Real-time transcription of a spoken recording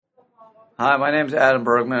Hi, my name is Adam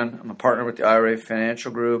Bergman. I'm a partner with the IRA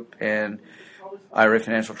Financial Group and IRA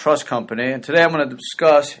Financial Trust Company. And today I'm going to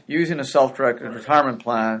discuss using a self-directed retirement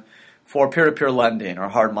plan for peer-to-peer lending or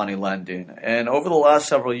hard money lending. And over the last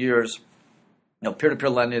several years, peer-to-peer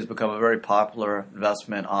lending has become a very popular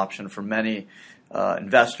investment option for many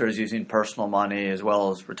investors using personal money as well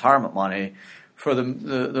as retirement money for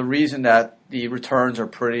the reason that the returns are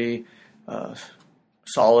pretty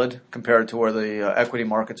solid compared to where the equity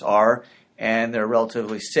markets are, and they're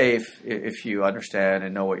relatively safe if you understand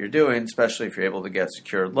and know what you're doing, especially if you're able to get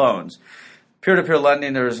secured loans. Peer-to-peer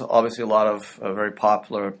lending, there's obviously a lot of very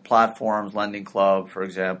popular platforms, Lending Club, for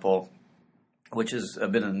example, which has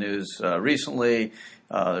been in the news recently.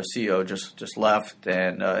 Their CEO just left,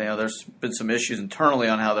 and there's been some issues internally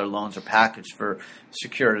on how their loans are packaged for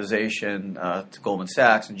securitization to Goldman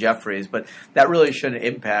Sachs and Jefferies. But that really shouldn't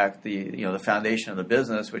impact the foundation of the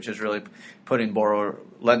business, which is really putting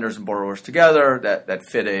lenders and borrowers together that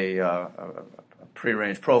fit a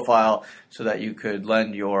prearranged profile so that you could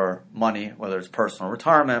lend your money, whether it's personal or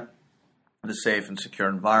retirement, in a safe and secure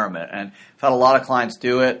environment. And I've had a lot of clients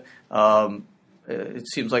do it. It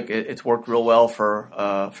seems like it's worked real well for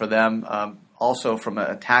them. Also, from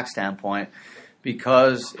a tax standpoint,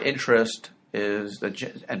 because interest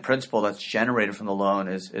and principal that's generated from the loan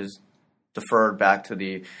is deferred back to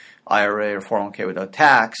the IRA or 401k without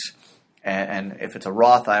tax, and if it's a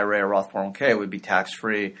Roth IRA or Roth 401k, it would be tax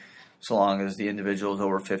free so long as the individual is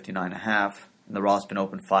over 59 and a half, and the Roth's been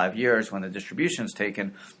open 5 years when the distribution is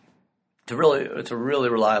taken. It's a really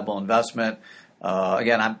reliable investment.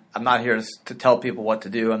 Again, I'm not here to tell people what to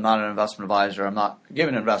do. I'm not an investment advisor. I'm not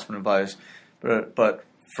giving investment advice. But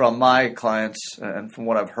from my clients and from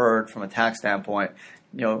what I've heard from a tax standpoint,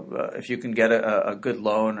 if you can get a good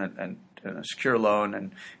loan and a secure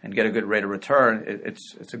loan and get a good rate of return,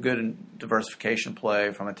 it's a good diversification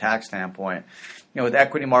play from a tax standpoint. With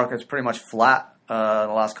equity markets pretty much flat in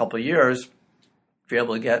the last couple of years, if you're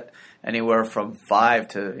able to get anywhere from 5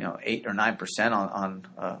 to 8 or 9% on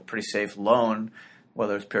a pretty safe loan,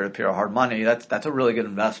 whether it's peer-to-peer or hard money, that's a really good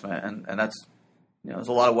investment, and that's there's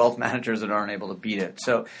a lot of wealth managers that aren't able to beat it.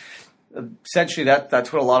 So essentially,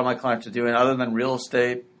 that's what a lot of my clients are doing. Other than real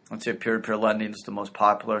estate, I'd say peer-to-peer lending is the most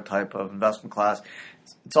popular type of investment class.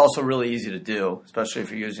 It's also really easy to do, especially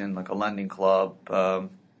if you're using like a Lending Club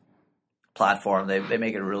platform. They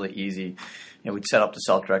make it really easy. We'd set up the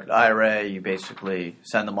self-directed IRA. You basically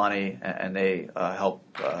send the money, and they help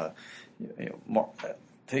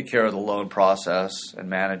take care of the loan process and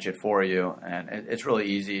manage it for you. And it's really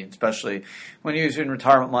easy, especially when you're using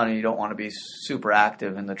retirement money. You don't want to be super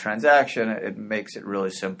active in the transaction. It makes it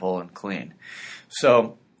really simple and clean.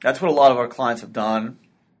 So that's what a lot of our clients have done.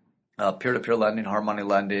 Peer-to-peer lending, hard money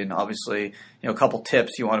lending. Obviously, a couple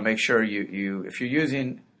tips. You want to make sure if you're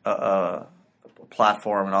using a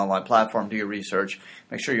platform, an online platform, do your research.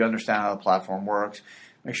 Make sure you understand how the platform works.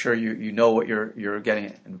 Make sure you know what you're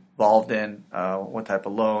getting involved in, what type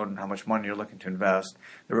of loan, how much money you're looking to invest,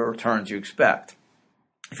 the returns you expect.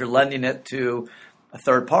 If you're lending it to a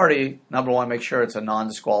third party, number one, make sure it's a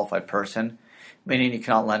non-disqualified person, meaning you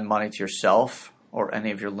cannot lend money to yourself or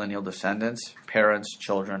any of your lineal descendants, parents,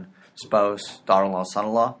 children, spouse, daughter-in-law,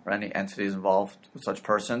 son-in-law, or any entities involved with such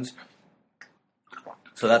persons.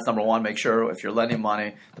 So that's number one. Make sure if you're lending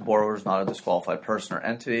money, the borrower is not a disqualified person or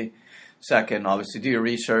entity. Second, obviously do your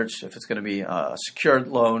research. If it's going to be a secured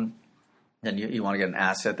loan, then you want to get an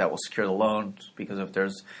asset that will secure the loan, because if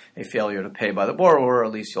there's a failure to pay by the borrower,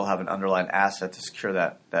 at least you'll have an underlying asset to secure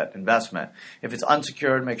that investment. If it's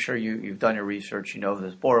unsecured, make sure you've done your research, you know who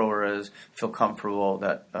this borrower is, feel comfortable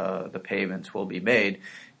that the payments will be made,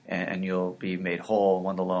 and you'll be made whole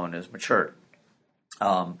when the loan is matured.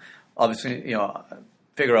 Obviously,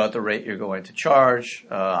 figure out the rate you're going to charge.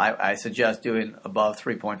 I suggest doing above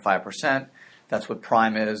 3.5%. That's what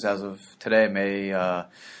prime is as of today, May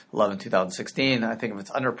 11, 2016. I think if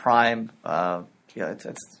it's under prime,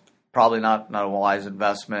 it's probably not a wise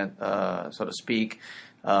investment, so to speak.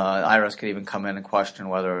 IRS could even come in and question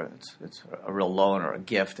whether it's a real loan or a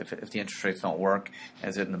gift. If the interest rates don't work,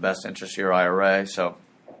 is it in the best interest of your IRA? So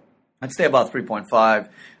I'd stay above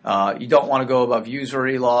 3.5. You don't want to go above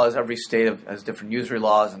usury laws. Every state has different usury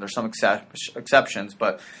laws, and there's some exceptions,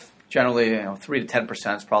 but generally, 3 to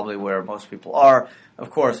 10% is probably where most people are. Of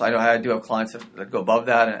course, I do have clients that go above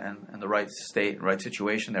that, and in the right state, right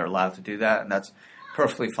situation, they're allowed to do that, and that's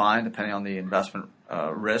perfectly fine depending on the investment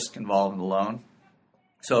risk involved in the loan.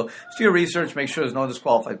 So just do your research. Make sure there's no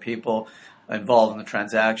disqualified people involved in the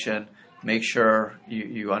transaction. Make sure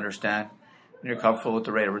you understand. You're comfortable with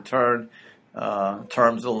the rate of return,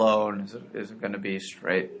 terms of the loan. Is it going to be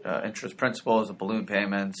straight interest principal? Is it balloon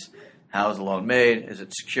payments? How is the loan made? Is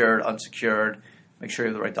it secured, unsecured? Make sure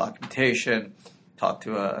you have the right documentation. Talk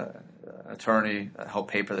to an attorney,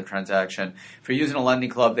 help paper the transaction. If you're using a lending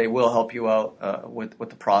club, they will help you out with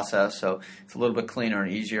the process, so it's a little bit cleaner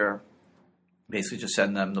and easier. Basically, just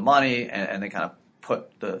send them the money, and they kind of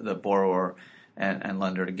put the borrower and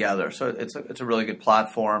lender together. So it's a really good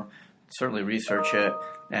platform. Certainly research it,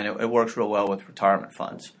 and it works real well with retirement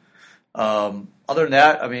funds. Other than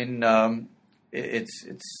that, I mean,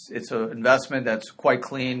 it's an investment that's quite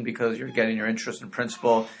clean because you're getting your interest and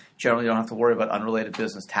principal. Generally, you don't have to worry about unrelated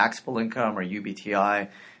business taxable income or UBTI,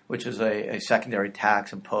 which is a secondary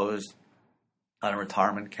tax imposed on a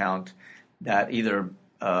retirement account that either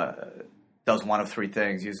does one of three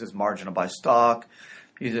things: uses margin to buy stock,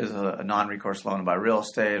 uses a non-recourse loan to buy real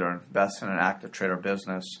estate, or invests in an active trade or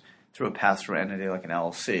business through a pass-through entity like an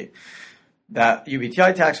LLC. That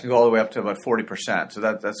UBTI tax can go all the way up to about 40%. So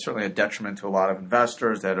that's certainly a detriment to a lot of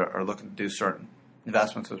investors that are looking to do certain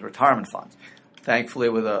investments with retirement funds. Thankfully,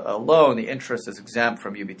 with a loan, the interest is exempt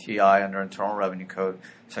from UBTI under Internal Revenue Code,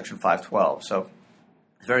 Section 512. So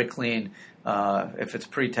it's very clean. If it's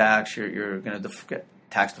pre-tax, you're going to get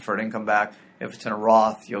tax-deferred income back. If it's in a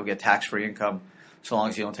Roth, you'll get tax-free income so long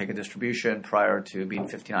as you don't take a distribution prior to being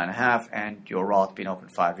 59.5 and your Roth being open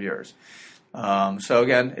 5 years. So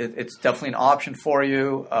again, it's definitely an option for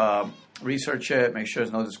you. Research it. Make sure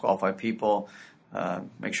there's no disqualified people.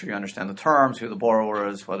 Make sure you understand the terms, who the borrower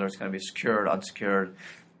is, whether it's going to be secured, unsecured,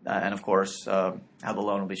 and of course how the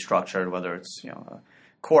loan will be structured, whether it's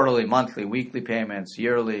quarterly, monthly, weekly payments,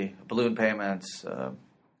 yearly, balloon payments,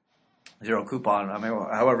 zero coupon. I mean,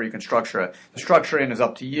 however you can structure it. The structuring is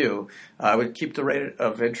up to you. I would keep the rate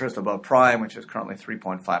of interest above prime, which is currently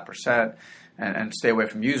 3.5%, and stay away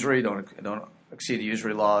from usury. Don't exceed the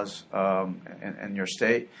usury laws in your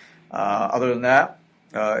state. Other than that,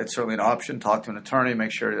 it's certainly an option. Talk to an attorney.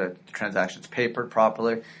 Make sure that the transaction's papered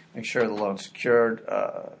properly. Make sure the loan's secured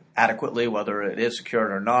adequately, whether it is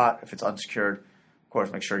secured or not. If it's unsecured, of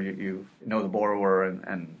course, make sure you know the borrower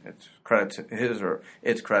and its credit, his or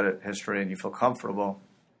its credit history, and you feel comfortable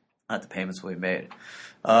that the payments will be made.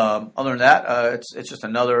 Other than that, it's just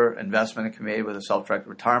another investment that can be made with a self-directed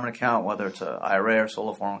retirement account, whether it's an IRA or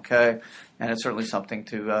solo 401k, and it's certainly something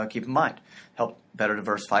to keep in mind. Help better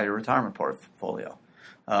diversify your retirement portfolio.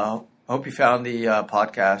 I hope you found the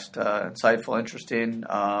podcast insightful, interesting.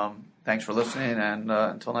 Thanks for listening, and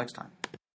until next time.